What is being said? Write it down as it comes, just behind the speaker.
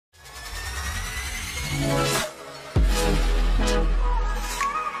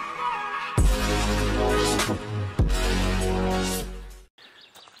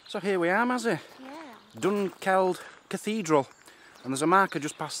So here we are, Mazzy. Yeah. Dunkeld Cathedral. And there's a marker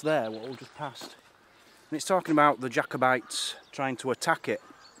just past there, what we've just passed. And it's talking about the Jacobites trying to attack it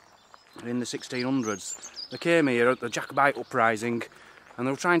in the 1600s. They came here at the Jacobite uprising and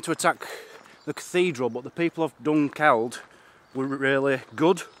they were trying to attack the cathedral, but the people of Dunkeld were really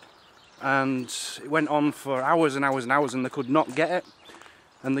good. And it went on for hours and hours and hours and they could not get it.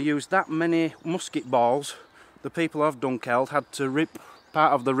 And they used that many musket balls, the people of Dunkeld had to rip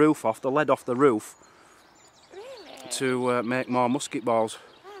part of the roof off, the lead off the roof, really? to make more musket balls.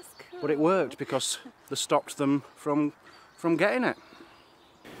 That's cool. But it worked because they stopped them from getting it.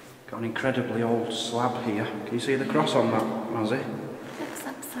 Got an incredibly old slab here. Can you see the cross on that, Mazzy? Looks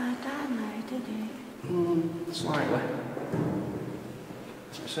upside down though, didn't it? Slightly.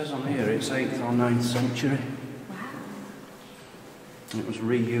 It says on here it's 8th or 9th century. Wow. It was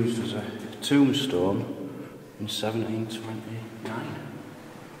reused as a tombstone in 1729.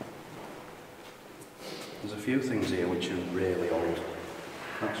 There's a few things here which are really old.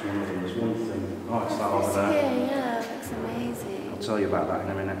 That's one of them. There's one thing. Oh, it's that over there. Yeah, that's amazing. I'll tell you about that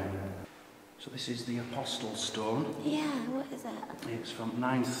in a minute. So this is the Apostle Stone. Yeah, what is that? It's from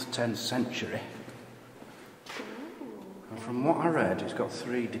 9th, 10th century. And from what I read, it's got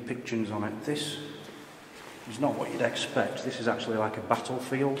 3 depictions on it. This is not what you'd expect. This is actually like a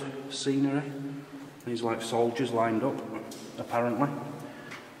battlefield scenery. These like soldiers lined up, apparently.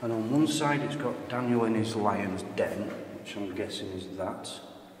 And on one side it's got Daniel in his lion's den, which I'm guessing is that.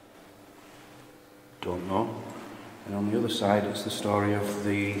 Don't know. And on the other side it's the story of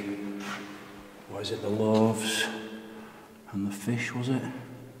the, what is it, the loaves and the fish, was it?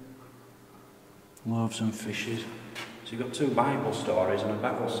 Loaves and fishes. So you've got 2 Bible stories and a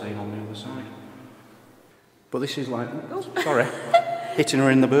battle scene on the other side. But this is like, oh, sorry, hitting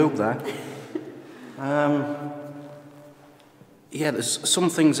her in the boob there. Yeah, there's some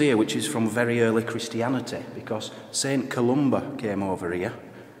things here which is from very early Christianity, because St Columba came over here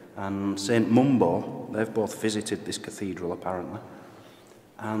and St Mumbo, they've both visited this cathedral apparently.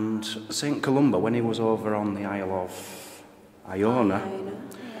 And St Columba, when he was over on the Isle of Iona,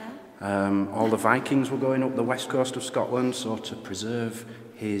 all the Vikings were going up the west coast of Scotland, so to preserve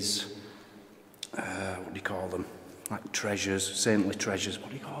his, what do you call them, like treasures, saintly treasures, what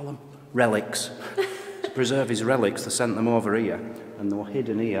do you call them? Relics. To preserve his relics, they sent them over here, and they were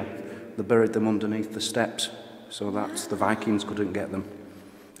hidden here. They buried them underneath the steps, so that the Vikings couldn't get them.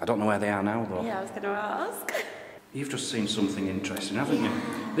 I don't know where they are now, though. Yeah, I was going to ask. You've just seen something interesting, haven't you?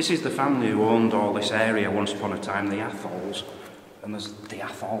 This is the family who owned all this area once upon a time, the Atholls. And there's the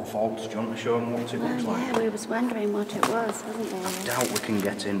Athol vaults. Do you want to show them what it looks like? Yeah, we was wondering what it was, wasn't there? I doubt we can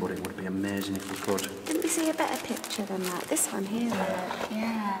get in, but it would be amazing if we could. Didn't we see a better picture than that? This one here, though.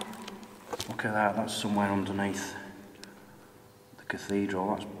 Yeah. Look at that, that's somewhere underneath the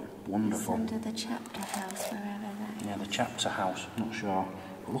cathedral, that's wonderful. It's under the chapter house, wherever that is. Yeah, the chapter house, not sure.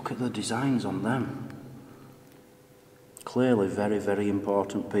 But look at the designs on them. Clearly very, very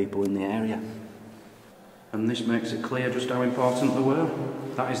important people in the area. And this makes it clear just how important they were.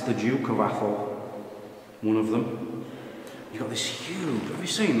 That is the Duke of Athol, one of them. You've got this huge, have you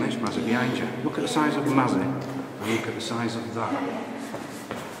seen this, Mazzy, behind you? Look at the size of Mazzy, and look at the size of that.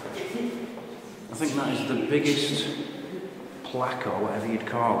 I think that is the biggest plaque, or whatever you'd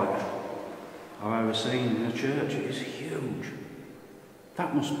call it, I've ever seen in a church. It is huge.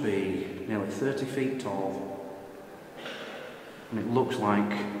 That must be nearly 30 feet tall. And it looks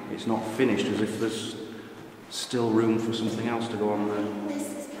like it's not finished, as if there's still room for something else to go on there. This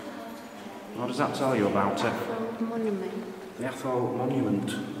is What does that tell you about it? the monument. The Athol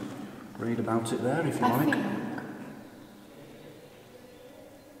Monument. Read about it there if you like.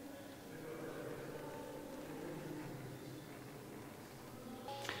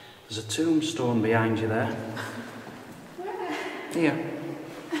 There's a tombstone behind you there. Here.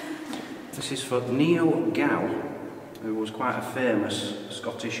 This is for Neil Gow, who was quite a famous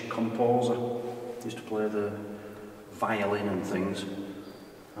Scottish composer. He used to play the violin and things.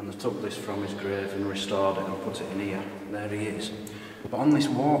 And they took this from his grave and restored it and put it in here. There he is. But on this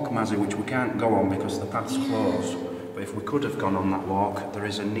walk, Mazzy, which we can't go on because the path's closed, but if we could have gone on that walk, there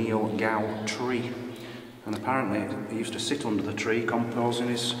is a Neil Gow tree. And apparently he used to sit under the tree composing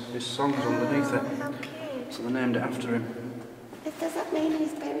his songs underneath it. How cute. So they named it after him. Does that mean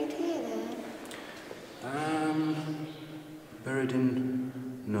he's buried here then? Buried in,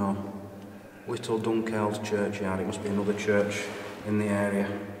 no, Little Dunkeld churchyard. It must be another church in the area.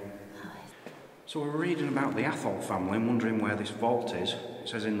 So we're reading about the Athol family and wondering where this vault is. It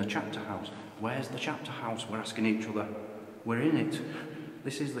says in the chapter house. Where's the chapter house? We're asking each other. We're in it.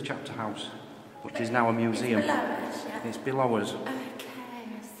 This is the chapter house, which is now a museum. It's below us, yeah? It's below us. Okay,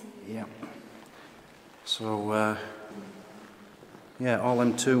 I see. Yeah. So, yeah, all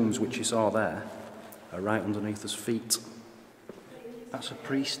them tombs which you saw there are right underneath his feet. That's a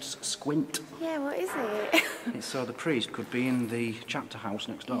priest's squint. Yeah, what is it? It's so the priest could be in the chapter house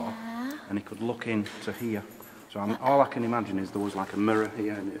next door, Yeah. and he could look in to here. So all I can imagine is there was like a mirror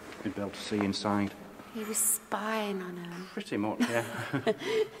here, and he'd be able to see inside. He was spying on him. Pretty much, yeah.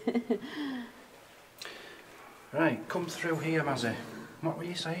 Right, come through here, Mazzy. What were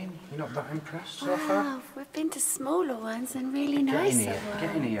you saying? You're not that impressed so far? Wow, we've been to smaller ones and really nicer ones.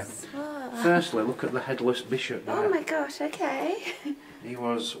 Get in here. Whoa. Firstly, look at the headless bishop there. Oh my gosh, okay. He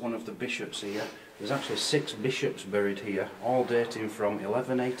was one of the bishops here. There's actually 6 bishops buried here, all dating from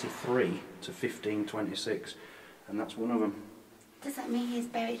 1183 to 1526, and that's one of them. Does that mean he's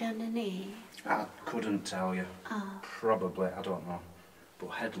buried underneath? I couldn't tell you. Oh. Probably, I don't know. But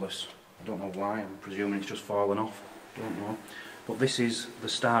headless. I don't know why. I'm presuming it's just fallen off. Don't know. But this is the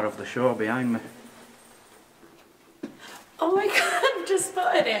star of the show behind me. Oh my god, I've just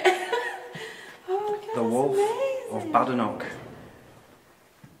spotted it. Oh my god, The that's wolf amazing. of Badenoch.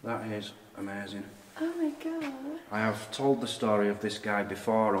 That is amazing. Oh my god. I have told the story of this guy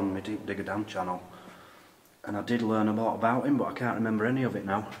before on my Deep Digger Dan channel, and I did learn a lot about him, but I can't remember any of it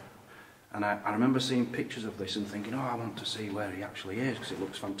now. And I remember seeing pictures of this and thinking, oh, I want to see where he actually is, because it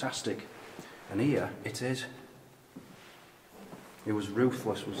looks fantastic. And here it is. He was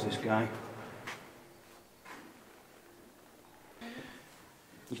ruthless, was this guy.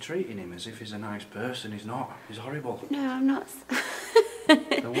 You're treating him as if he's a nice person. He's not. He's horrible. No, I'm not.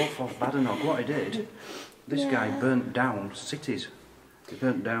 The wolf of Badenoch, what he did, this guy burnt down cities. He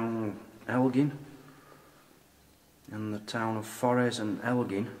burnt down Elgin, and the town of Forres and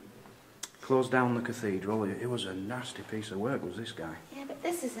Elgin, closed down the cathedral. It was a nasty piece of work, was this guy. Yeah, but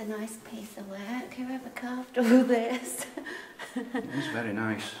this is a nice piece of work. Whoever carved all this. It's very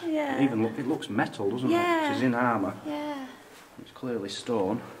nice. Yeah. Even it looks metal, doesn't it? She's in armour. Yeah. It's clearly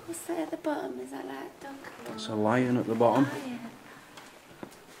stone. What's that at the bottom? Is that like Dunkeld? That's a lion at the bottom. Oh, yeah.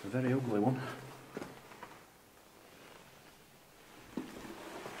 A very ugly one.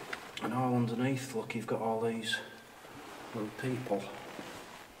 And all underneath, look, you've got all these little people.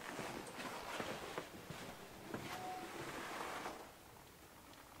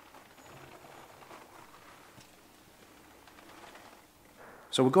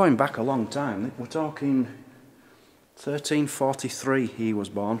 So we're going back a long time. We're talking 1343 he was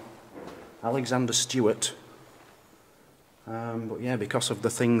born. Alexander Stewart. But yeah, because of the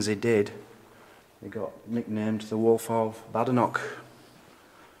things he did, he got nicknamed the Wolf of Badenoch.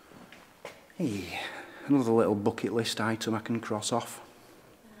 Hey, another little bucket list item I can cross off.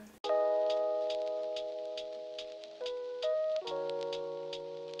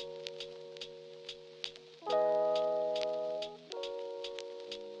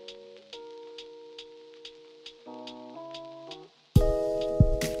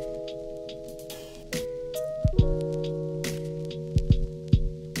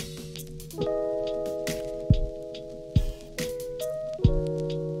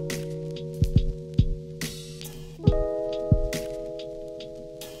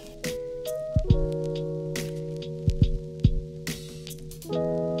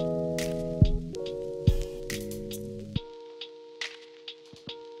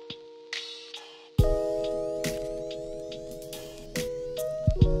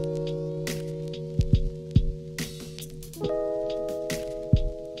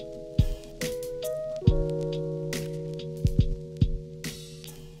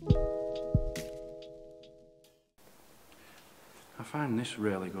 I find this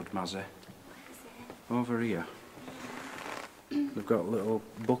really good, Mazzy. Over here, they've got little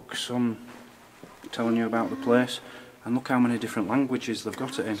books on telling you about the place, and look how many different languages they've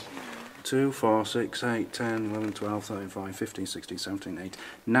got it in. 2, 4, 6, 8, 10, 11, 12, 13, 14, 15, 16, 17, 18,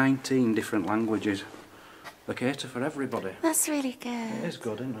 19 different languages. They cater for everybody. That's really good. It is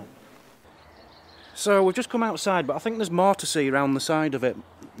good, isn't it? So we've just come outside, but I think there's more to see around the side of it,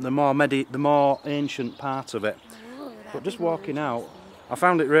 the more ancient part of it. But just walking out, I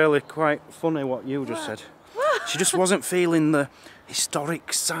found it really quite funny what you just said. She just wasn't feeling the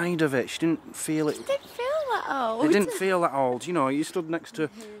historic side of it. She didn't feel it. It didn't feel that old. It didn't feel that old. You know, you stood next to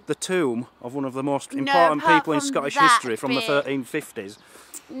the tomb of one of the most important people in Scottish history from the 1350s.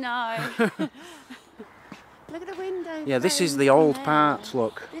 No. Look at the window. Yeah, this is the old part,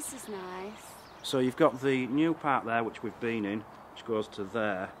 look. This is nice. So you've got the new part there, which we've been in, which goes to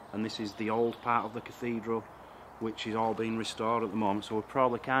there, and this is the old part of the cathedral, which is all being restored at the moment, so we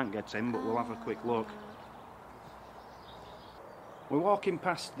probably can't get in, but we'll have a quick look. We're walking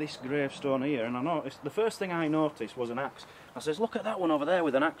past this gravestone here, and I noticed, the first thing I noticed was an axe. I says, look at that one over there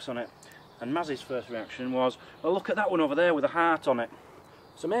with an axe on it. And Mazzy's first reaction was, well, look at that one over there with a heart on it.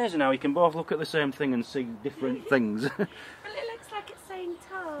 It's amazing how you can both look at the same thing and see different things. Well, it looks like it's saying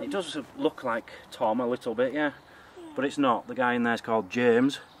Tom. It does look like Tom a little bit, yeah. But it's not. The guy in there is called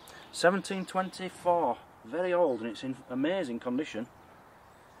James. 1724. Very old, and it's in amazing condition.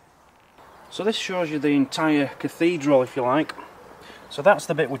 So this shows you the entire cathedral, if you like. So that's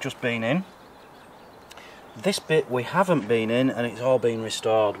the bit we've just been in. This bit we haven't been in, and it's all been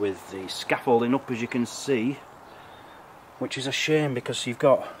restored with the scaffolding up, as you can see, which is a shame because you've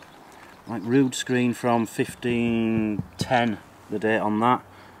got like rood screen from 1510, the date on that.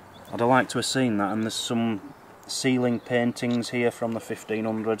 I'd have liked to have seen that, and there's some ceiling paintings here from the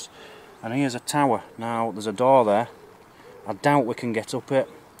 1500s, and here's a tower. Now there's a door there. I doubt we can get up it,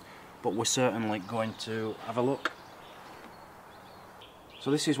 but we're certainly going to have a look. So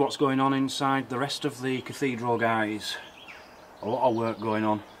this is what's going on inside the rest of the cathedral, guys. A lot of work going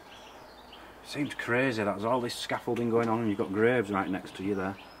on. Seems crazy that there's all this scaffolding going on and you've got graves right next to you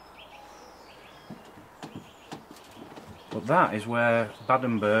there. But that is where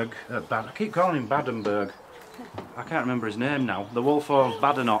Badenberg, I keep calling him Badenberg, I can't remember his name now, the Wolf of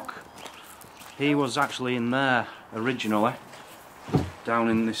Badenoch. He was actually in there originally, down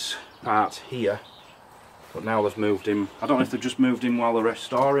in this part here. But now they've moved him. I don't know if they've just moved him while they're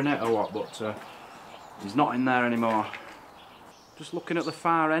restoring it or what, but he's not in there anymore. Just looking at the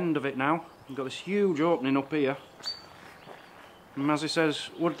far end of it now. You've got this huge opening up here. And Mazzy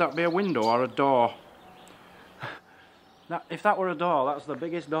says, would that be a window or a door? If that were a door, that's the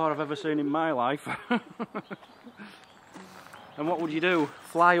biggest door I've ever seen in my life. And what would you do?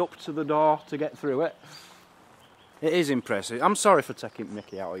 Fly up to the door to get through it? It is impressive. I'm sorry for taking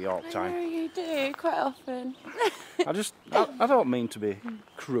Mickey out of York time. I know you do, quite often. I don't mean to be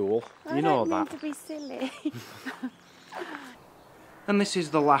cruel, you know that. I don't mean to be silly. And this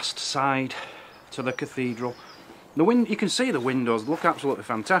is the last side to the cathedral. You can see the windows look absolutely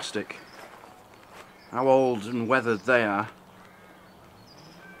fantastic. How old and weathered they are.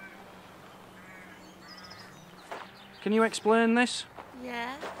 Can you explain this?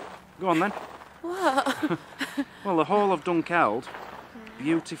 Yeah. Go on then. What? Well, the whole of Dunkeld,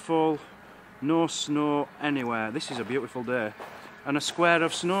 beautiful, no snow anywhere. This is a beautiful day. And a square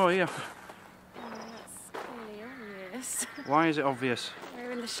of snow here. Oh, that's really obvious. Why is it obvious?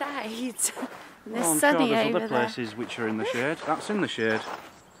 We're in the shade. And Oh, I'm sunny sure there's over other places which are in the shade. That's in the shade.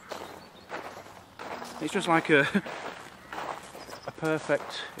 It's just like a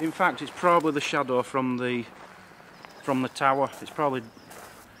perfect... In fact, it's probably the shadow from the tower. It's probably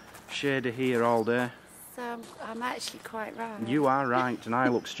shady here all day. So I'm actually quite right. You are right, and I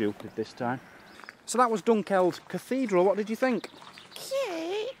look stupid this time. So that was Dunkeld Cathedral. What did you think?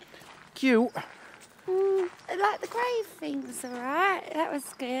 Cute. Cute. I like the grave things, alright. That was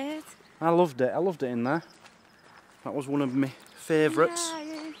good. I loved it. I loved it in there. That was one of my favourites.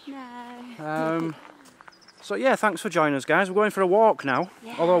 No. So yeah, thanks for joining us, guys. We're going for a walk now.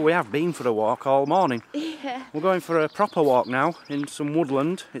 Yeah. Although we have been for a walk all morning. Yeah. We're going for a proper walk now in some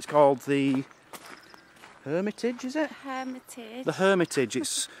woodland. It's called the Hermitage, is it? Hermitage. The Hermitage.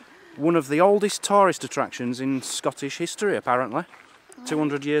 It's one of the oldest tourist attractions in Scottish history, apparently.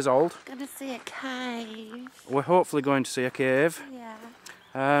 200 years old. Gonna see a cave. We're hopefully going to see a cave.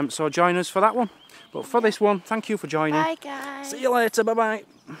 Yeah. So join us for that one. But for this one, thank you for joining. Bye, guys. See you later. Bye-bye.